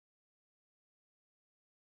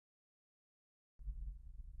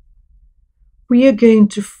We are going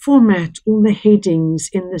to format all the headings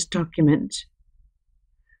in this document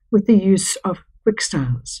with the use of quick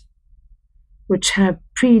styles, which have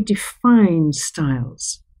predefined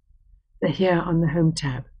styles. They're here on the Home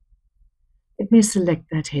tab. Let me select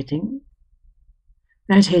that heading.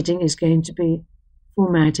 That heading is going to be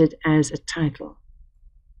formatted as a title.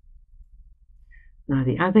 Now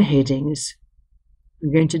the other headings,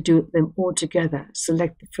 I'm going to do them all together.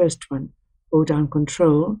 Select the first one, hold down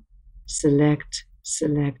Control, select,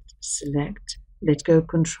 select, select, let go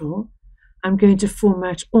Control. I'm going to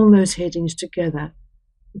format all those headings together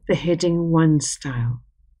with the heading 1 style.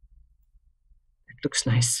 That looks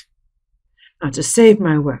nice. Now to save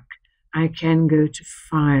my work, I can go to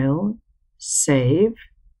File, Save,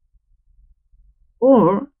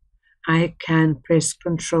 or I can press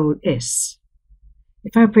Control S.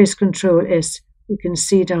 If I press Control S, you can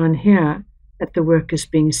see down here that the work is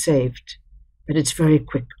being saved, but it's very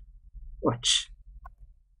quick. Watch.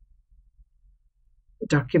 The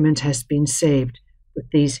document has been saved with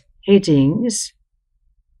these headings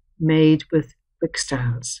made with quick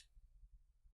styles.